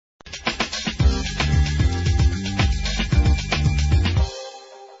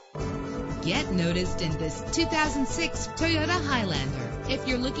get noticed in this 2006 Toyota Highlander. If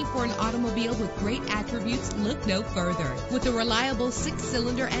you're looking for an automobile with great attributes, look no further. With a reliable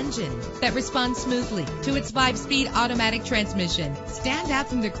 6-cylinder engine that responds smoothly to its 5-speed automatic transmission, stand out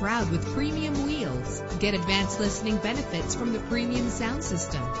from the crowd with premium wheels. Get advanced listening benefits from the premium sound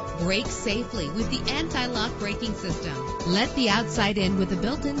system. Brake safely with the anti-lock braking system. Let the outside in with a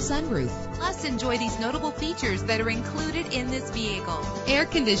built-in sunroof. Plus, enjoy these notable features that are included in this vehicle: air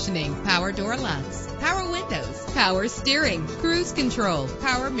conditioning, power door locks, power windows, power steering, cruise control,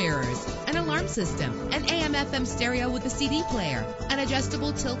 power mirrors, an alarm system, an AM/FM stereo with a CD player, an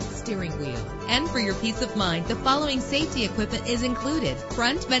adjustable tilt steering wheel. And for your peace of mind, the following safety equipment is included: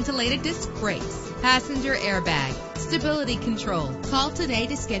 front ventilated disc brakes, passenger airbag, stability control. Call today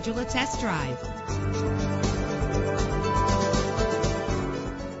to schedule a test drive.